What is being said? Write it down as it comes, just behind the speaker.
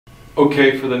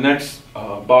Okay, for the next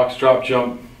box drop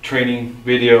jump training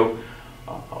video,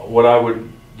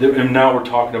 and now we're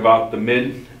talking about the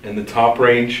mid and the top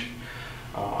range.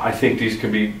 I think these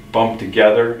can be bumped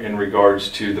together in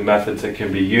regards to the methods that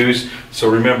can be used. So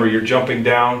remember, you're jumping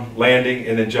down, landing,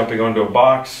 and then jumping onto a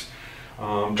box,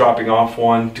 dropping off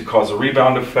one to cause a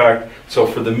rebound effect. So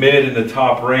for the mid and the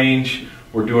top range,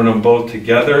 we're doing them both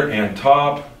together and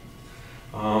top.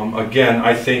 Again,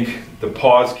 I think the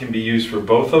pause can be used for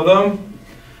both of them.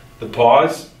 The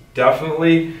pause,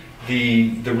 definitely.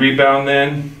 The rebound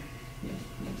then,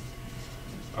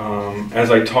 as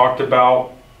I talked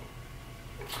about,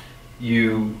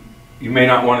 you may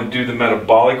not want to do the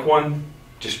metabolic one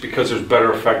just because there's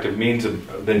better effective means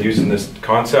than using this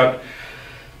concept.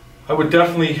 I would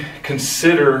definitely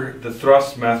consider the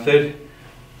thrust method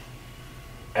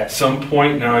at some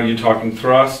point. Now you're talking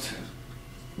thrust,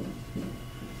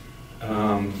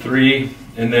 3,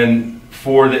 and then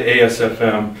 4 the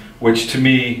ASFM, which to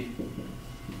me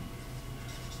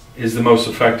is the most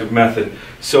effective method.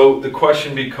 So the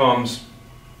question becomes,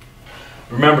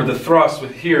 remember the thrust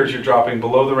with here is you're dropping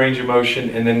below the range of motion,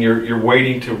 and then you're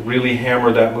waiting to really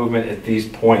hammer that movement at these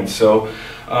points. So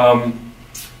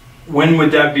when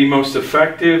would that be most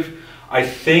effective? I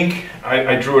think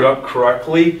I drew it up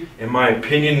correctly, in my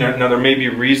opinion. Now there may be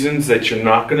reasons that you're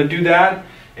not going to do that,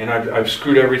 and I've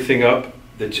screwed everything up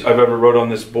that I've ever wrote on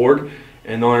this board,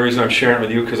 and the only reason I'm sharing it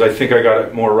with you because I think I got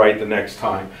it more right the next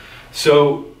time.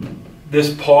 So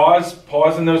this pause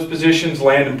in those positions,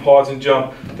 land and pause and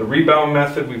jump. The rebound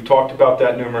method, we've talked about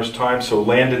that numerous times, so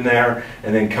land in there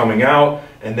and then coming out,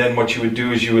 and then what you would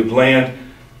do is you would land,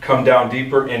 come down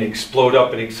deeper and explode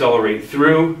up and accelerate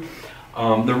through.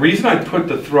 The reason I put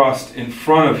the thrust in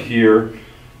front of here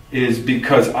is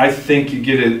because I think you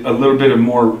get a little bit of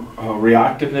more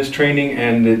reactiveness training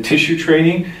and the tissue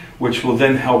training, which will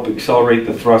then help accelerate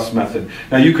the thrust method.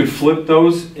 Now you could flip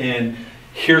those, and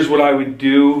here's what I would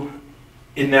do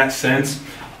in that sense.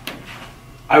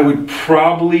 I would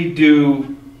probably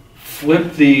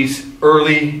flip these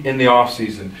early in the off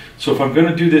season. So if I'm going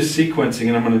to do this sequencing,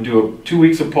 and I'm going to do 2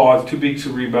 weeks of pause, 2 weeks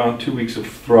of rebound, 2 weeks of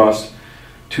thrust,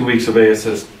 2 weeks of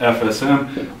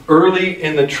FSM, early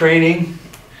in the training,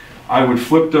 I would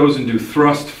flip those and do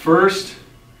thrust first,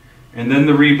 and then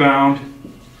the rebound,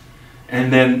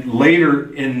 and then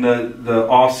later in the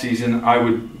off season, I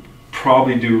would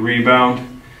probably do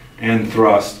rebound and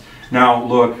thrust. Now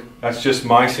look, that's just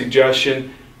my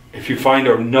suggestion. If you find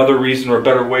another reason or a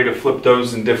better way to flip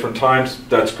those in different times,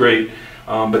 that's great.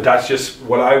 But that's just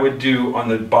what I would do on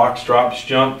the box drops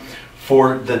jump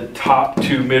for the top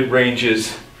 2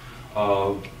 mid-ranges,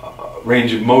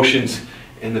 range of motions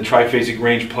in the triphasic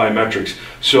range plyometrics.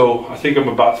 So I think I'm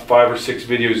about 5 or 6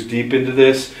 videos deep into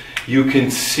this. You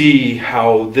can see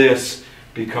how this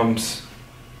becomes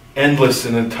endless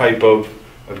in the type of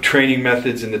training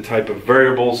methods and the type of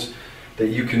variables that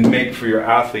you can make for your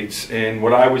athletes. And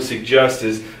what I would suggest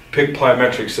is pick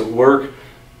plyometrics that work,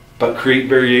 but create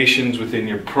variations within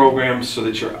your program so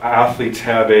that your athletes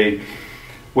have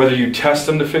whether you test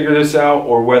them to figure this out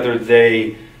or whether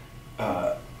they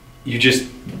you just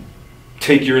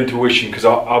take your intuition. Because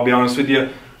I'll be honest with you,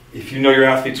 if you know your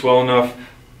athletes well enough,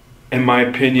 in my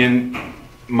opinion,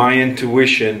 my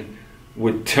intuition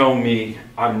would tell me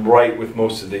I'm right with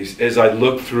most of these. As I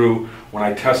look through, when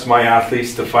I test my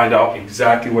athletes to find out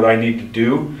exactly what I need to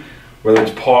do, whether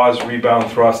it's pause,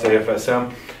 rebound, thrust,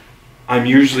 AFSM, I'm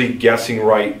usually guessing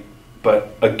right.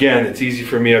 But again, it's easy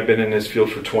for me. I've been in this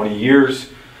field for 20 years.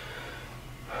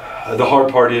 The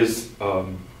hard part is,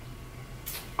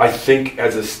 I think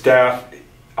as a staff,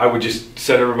 I would just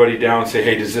set everybody down and say,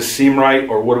 hey, does this seem right?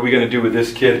 Or what are we going to do with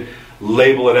this kid?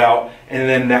 Label it out, and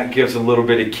then that gives a little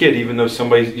bit of kid, even though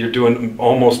you're doing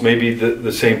almost maybe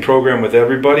the same program with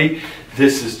everybody.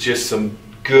 This is just some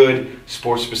good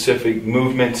sport-specific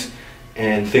movements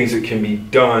and things that can be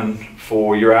done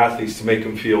for your athletes to make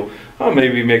them feel,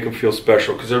 maybe make them feel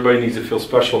special, because everybody needs to feel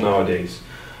special nowadays.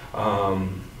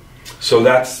 So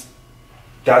that's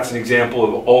an example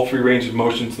of all 3 ranges of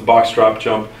motions, the box drop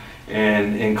jump.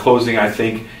 And in closing, I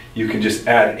think you can just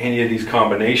add any of these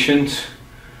combinations,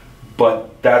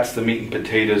 but that's the meat and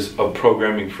potatoes of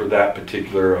programming for that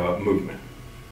particular movement.